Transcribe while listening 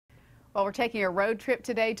Well, we're taking a road trip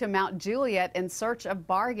today to Mount Juliet in search of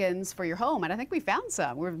bargains for your home, and I think we found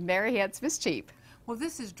some. We're Mary at tott-ms-cheap. Well,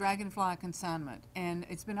 this is Dragonfly Consignment, and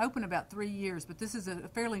it's been open about 3 years, but this is a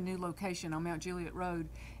fairly new location on Mount Juliet Road,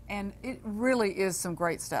 and it really is some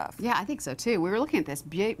great stuff. Yeah, I think so too. We were looking at this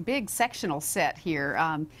big sectional set here.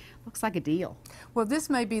 Looks like a deal. Well, this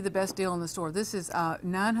may be the best deal in the store. This is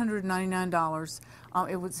 $999.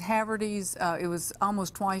 It was Haverty's. It was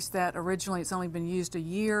almost twice that originally. It's only been used a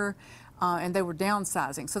year. And they were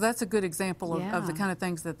downsizing. So that's a good example of the kind of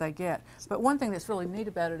things that they get. But one thing that's really neat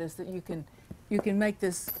about it is that you can make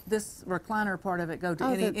this recliner part of it go to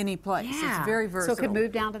any place. Yeah. It's very versatile. So it could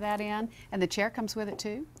move down to that end, and the chair comes with it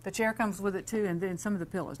too? The chair comes with it too, and then some of the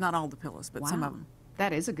pillows. Not all the pillows, but some of them.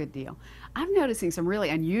 That is a good deal. I'm noticing some really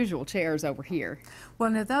unusual chairs over here. Well,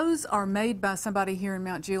 now those are made by somebody here in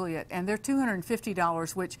Mount Juliet, and they're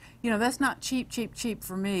 $250, which, you know, that's not cheap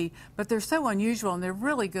for me, but they're so unusual and they're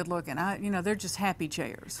really good looking. You know, they're just happy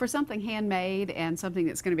chairs. For something handmade and something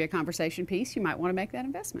that's going to be a conversation piece, you might want to make that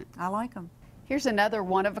investment. I like them. Here's another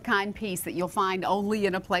one-of-a-kind piece that you'll find only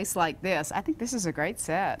in a place like this. I think this is a great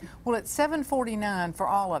set. Well, it's $749 for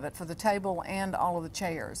all of it, for the table and all of the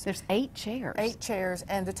chairs. There's 8 chairs. 8 chairs,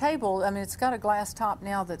 and the table, I mean, it's got a glass top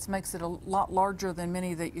now that makes it a lot larger than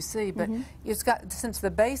many that you see, but it's got, since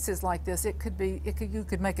the base is like this, you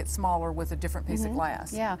could make it smaller with a different piece of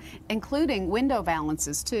glass. Yeah, including window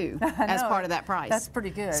valances too, as part of that price. That's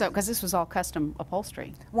pretty good. So, because this was all custom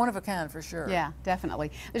upholstery. One of a kind for sure. Yeah,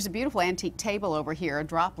 definitely. There's a beautiful antique table over here, a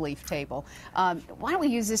drop leaf table. Why don't we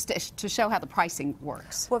use this to show how the pricing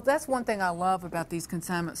works? Well, that's one thing I love about these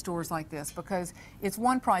consignment stores like this, because it's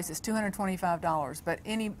one price, it's $225, but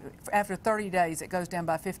after 30 days it goes down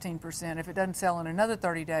by 15%. If it doesn't sell in another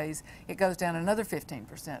 30 days, it goes down another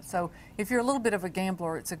 15%. So if you're a little bit of a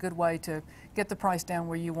gambler, it's a good way to get the price down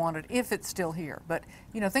where you want it, if it's still here. But,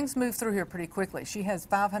 you know, things move through here pretty quickly. She has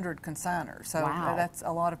 500 consigners, so that's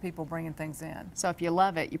a lot of people bringing things in. So if you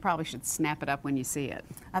love it, you probably should snap it up when you see it.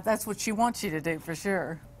 That's what she wants you to do, for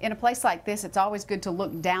sure. In a place like this, it's always good to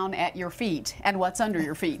look down at your feet and what's under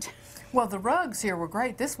your feet. Well, the rugs here were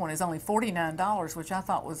great. This one is only $49, which I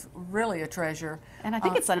thought was really a treasure. And I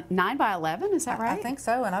think it's a 9 by 11, is that right? I think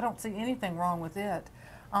so, and I don't see anything wrong with it.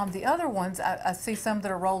 The other ones, I see some that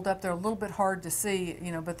are rolled up. They're a little bit hard to see,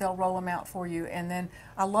 you know, but they'll roll them out for you. And then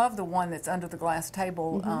I love the one that's under the glass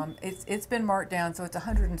table. It's been marked down, so it's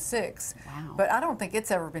 $106. Wow. But I don't think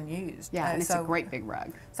it's ever been used. Yeah, and it's a great big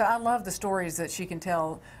rug. So I love the stories that she can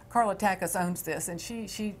tell. Carla Tackus owns this, and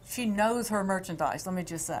she knows her merchandise, let me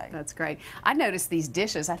just say. That's great. I noticed these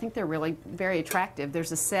dishes. I think they're really very attractive.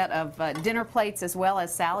 There's a set of dinner plates as well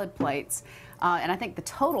as salad plates. And I think the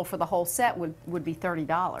total for the whole set would be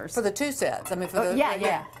 $30. For the 2 sets, I mean, for the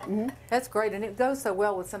yeah. That's great, and it goes so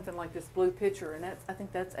well with something like this blue pitcher, and I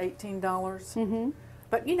think that's $18.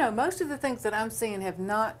 But you know, most of the things that I'm seeing have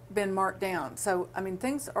not been marked down. So I mean,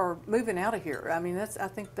 things are moving out of here. I mean, I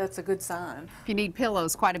think that's a good sign. If you need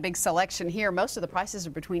pillows, quite a big selection here. Most of the prices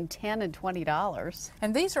are between $10 and $20.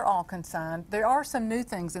 And these are all consigned. There are some new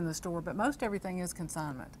things in the store, but most everything is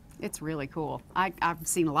consignment. It's really cool. I've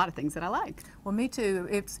seen a lot of things that I like. Well, me too.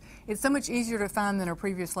 It's so much easier to find than our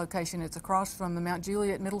previous location. It's across from the Mount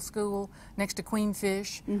Juliet Middle School, next to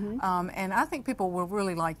Queenfish. And I think people will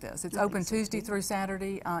really like this. It's open Tuesday through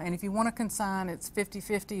Saturday, and if you want to consign, it's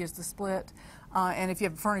 50-50 is the split. And if you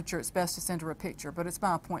have furniture, it's best to send her a picture, but it's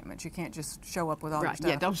by appointment. You can't just show up with all your stuff.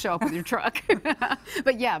 Yeah, don't show up with your truck.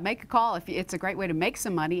 But yeah, make a call. It's a great way to make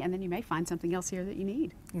some money, and then you may find something else here that you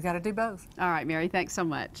need. You got to do both. All right, Mary, thanks so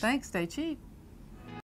much. Thanks. Stay cheap.